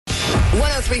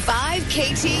103.5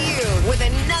 KTU with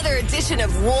another edition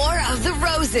of War of the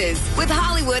Roses with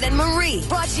Hollywood and Marie.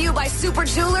 Brought to you by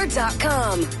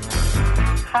superjeweler.com.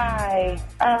 Hi.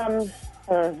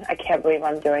 I can't believe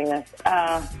I'm doing this.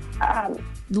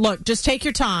 Look, just take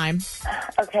your time.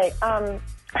 Okay.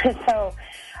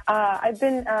 I've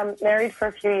been married for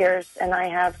a few years, and I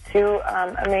have two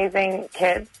amazing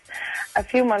kids. A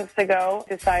few months ago,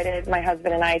 decided my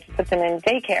husband and I to put them in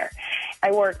daycare.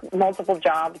 I work multiple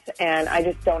jobs, and I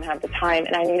just don't have the time,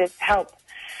 and I needed help.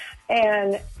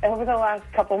 And over the last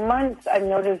couple months, I've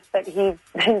noticed that he's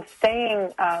been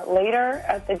staying later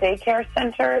at the daycare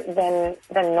center than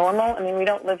normal. I mean, we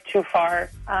don't live too far.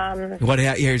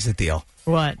 Here's the deal.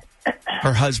 What?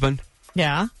 Her husband?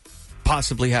 Yeah.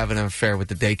 Possibly having an affair with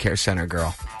the daycare center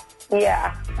girl.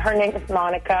 Yeah. Her name is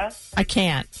Monica. I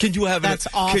can't. Can you have That's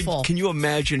awful. Can you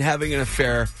imagine having an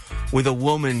affair with a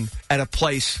woman at a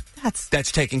place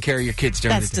that's taking care of your kids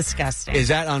during the day? That's disgusting. Is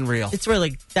that unreal?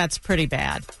 That's pretty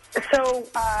bad. So,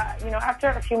 after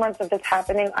a few months of this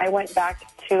happening, I went back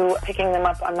to picking them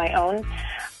up on my own.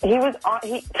 He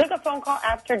took a phone call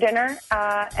after dinner,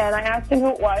 and I asked him who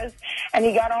it was, and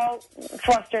he got all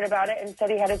flustered about it and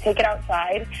said he had to take it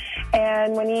outside.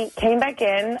 And when he came back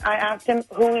in, I asked him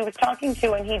who he was talking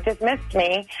to, and he dismissed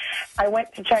me. I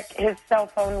went to check his cell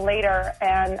phone later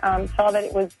and saw that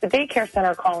it was the daycare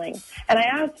center calling. And I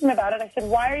asked him about it. I said,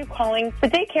 "Why are you calling the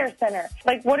daycare center?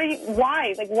 Like,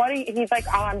 why? Like, what are you?" He's like,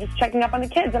 "Oh, I'm just checking up on the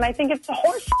kids." And I think it's the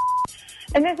horse.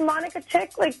 And this Monica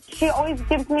chick, like, she always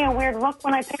gives me a weird look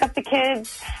when I pick up the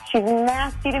kids. She's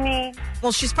nasty to me.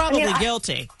 Well, she's probably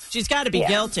guilty. She's got to be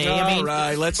guilty. All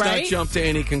right, let's not jump to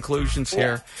any conclusions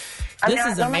here. This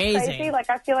is amazing. Crazy? Like,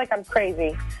 I feel like I'm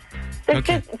crazy.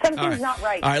 Just, something's not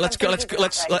right. All right, let's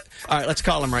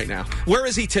call him right now. Where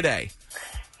is he today?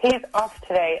 He's off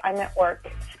today. I'm at work.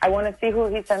 I want to see who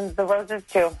he sends the roses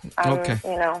to. Okay.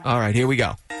 All right, here we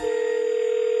go.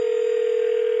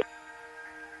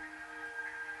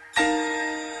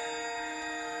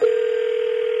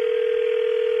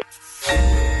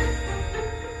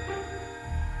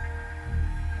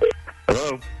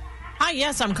 Hello? Hi,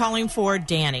 yes, I'm calling for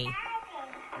Danny.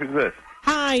 Who's this?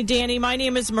 Hi, Danny. My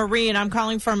name is Marie, and I'm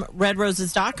calling from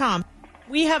redroses.com.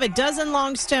 We have a dozen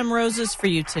long stem roses for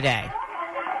you today.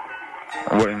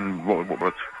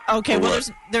 What's... Okay, well,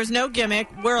 there's no gimmick.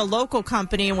 We're a local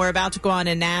company, and we're about to go on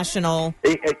a national...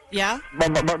 Yeah?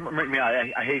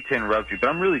 I hate to interrupt you, but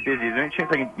I'm really busy. Is there any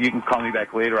chance you can call me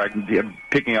back later? I'm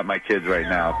picking up my kids right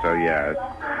now, so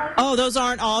yeah. Oh, those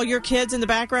aren't all your kids in the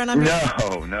background?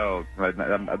 No.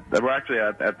 We're actually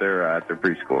at their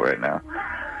preschool right now.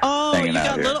 Oh, you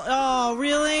got little... Oh,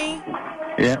 really?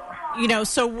 Yeah.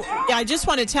 So I just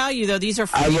want to tell you, though, these are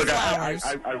free flowers.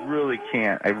 I really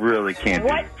can't. I really can't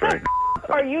what do this right now.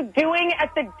 Are you doing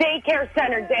at the daycare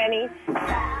center, Danny?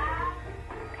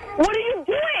 What are you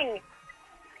doing?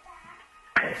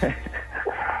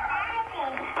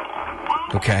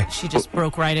 Okay. She just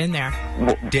broke right in there.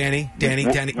 Danny. Okay,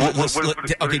 Danny, listen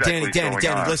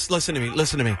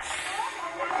to me.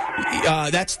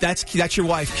 That's your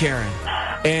wife, Karen.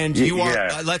 And you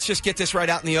are, let's just get this right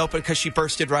out in the open because she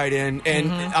bursted right in.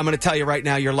 And I'm going to tell you right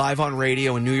now, you're live on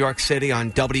radio in New York City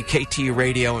on WKTU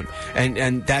radio.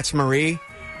 And that's Marie.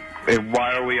 And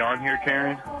why are we on here,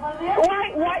 Karen?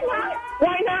 Why not?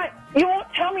 Why not? You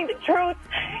won't tell me the truth.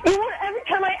 You won't, every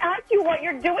time I ask you what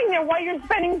you're doing there, why you're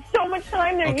spending so much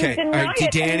time there, okay. You deny all right,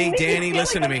 it. Danny,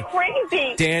 listen to me.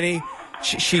 Crazy. Danny.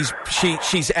 She's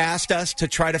asked us to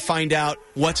try to find out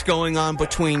what's going on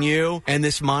between you and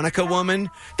this Monica woman.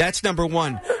 That's number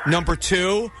one. Number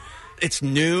two, it's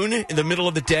noon in the middle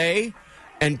of the day.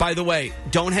 And by the way,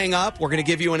 don't hang up. We're going to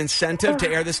give you an incentive to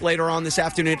air this later on this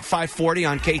afternoon at 5:40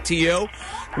 on KTU.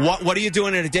 What are you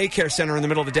doing at a daycare center in the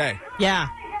middle of the day? Yeah.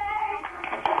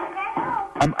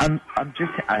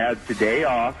 I had today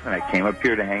off, and I came up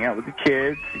here to hang out with the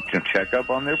kids, to check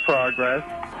up on their progress.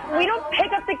 We don't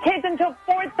pick up the kids until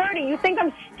 4:30. You think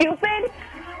I'm stupid?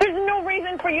 There's no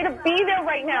reason for you to be there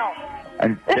right now.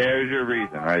 And there's your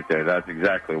reason right there. That's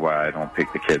exactly why I don't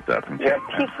pick the kids up. You're a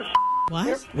piece of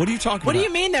What? What are you talking about? What do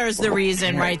you mean there's the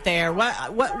reason right there?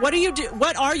 What do you do?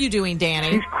 What are you doing,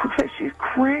 Danny? She's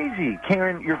crazy.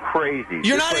 Karen, you're crazy.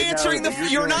 You're not answering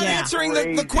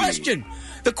the question.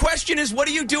 The question is, what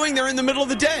are you doing there in the middle of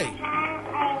the day?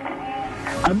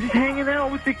 I'm just hanging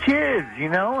out with the kids,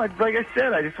 Like I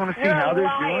said, I just want to see how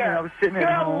they're doing. And I was sitting at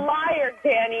home. You're a liar,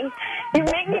 Danny. You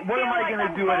make me What feel am I like going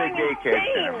I'm to do at a going daycare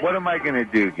insane. center? What am I going to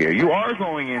do here? You are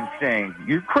going insane.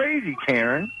 You're crazy,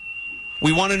 Karen.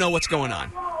 We want to know what's going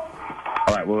on.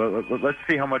 All right, well, let's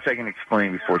see how much I can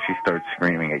explain before she starts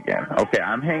screaming again. Okay,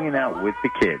 I'm hanging out with the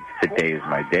kids. Today is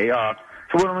my day off,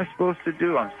 So what am I supposed to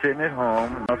do? I'm sitting at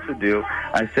home, nothing to do.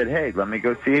 I said, hey, let me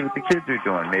go see what the kids are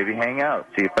doing. Maybe hang out,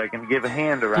 see if I can give a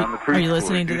hand around the preschool. Are you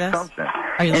listening to this? Something.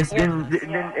 Are you listening?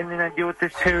 And then I deal with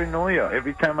this paranoia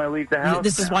every time I leave the house.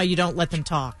 This is why you don't let them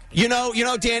talk. You know,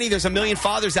 Danny, there's a million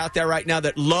fathers out there right now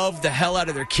that love the hell out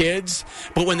of their kids,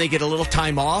 but when they get a little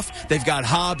time off, they've got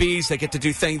hobbies, they get to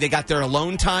do things, they got their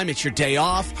alone time, it's your day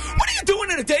off. What are you doing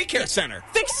in a daycare center?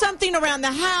 Fix something around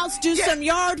the house, do some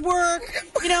yard work.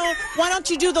 You know, why don't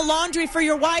you do the laundry for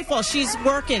your wife while she's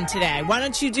working today? Why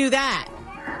don't you do that?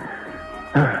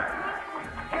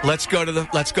 Let's go to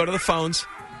the phones.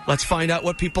 Let's find out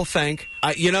what people think.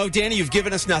 Danny, you've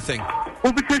given us nothing.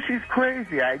 Well, because she's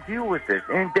crazy. I deal with this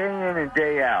in and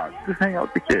day out. Just hang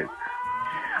out with the kids.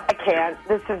 I can't.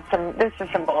 This is some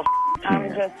bullshit.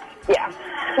 I'm just, yeah.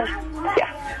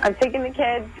 I'm taking the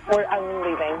kids. I'm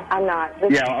leaving. I'm not.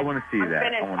 I want to see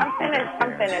that.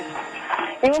 I'm finished.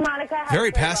 You and Monica have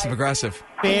very passive aggressive.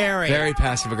 Very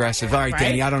passive aggressive. All right,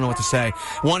 Danny, I don't know what to say.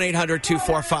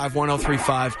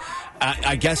 1-800-245-1035.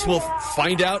 I guess we'll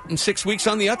find out in 6 weeks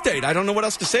on the update. I don't know what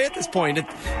else to say at this point. It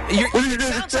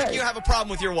sounds like you have a problem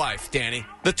with your wife, Danny.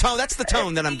 The tone. That's the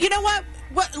tone that I'm. You know what?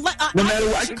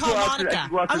 I should call Monica.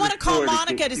 I want to call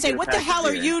Monica to say, what the hell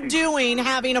are you doing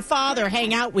having a father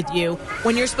hang out with you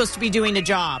when you're supposed to be doing a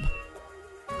job?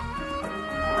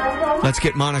 Let's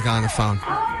get Monica on the phone.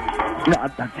 No,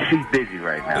 she's busy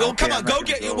right now. Well, come on, go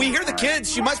get. We hear the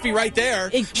kids. She must be right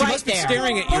there. She must be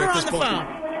staring at you at this point. Phone.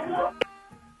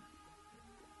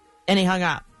 And he hung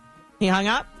up. He hung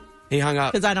up? He hung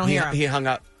up. Because I don't hear him. He hung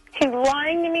up. He's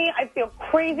lying to me. I feel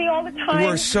crazy all the time.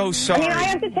 We're so sorry. I mean, I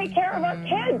have to take care of our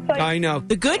kids. I know.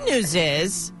 The good news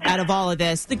is, out of all of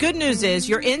this,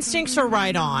 your instincts are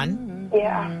right on.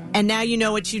 Yeah. And now you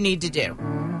know what you need to do.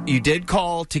 You did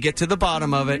call to get to the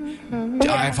bottom of it.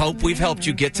 Yeah. I hope we've helped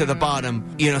you get to the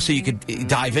bottom, so you could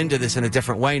dive into this in a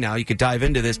different way now. You could dive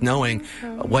into this knowing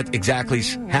what exactly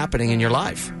is happening in your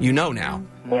life. You know now.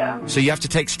 Yeah. So you have to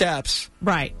take steps.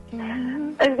 Right.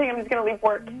 I think I'm just going to leave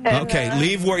work. Okay,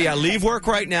 leave work. Yeah, leave work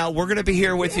right now. We're going to be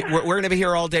here with you. We're going to be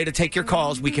here all day to take your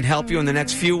calls. We can help you in the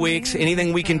next few weeks.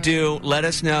 Anything we can do, let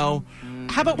us know.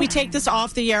 How about we take this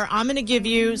off the air? I'm going to give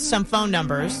you some phone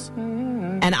numbers,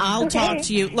 and I'll talk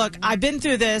to you. Look, I've been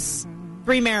through this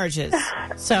 3 marriages,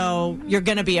 so you're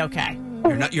going to be okay.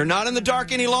 You're not in the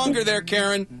dark any longer there,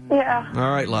 Karen. Yeah. All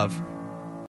right, love.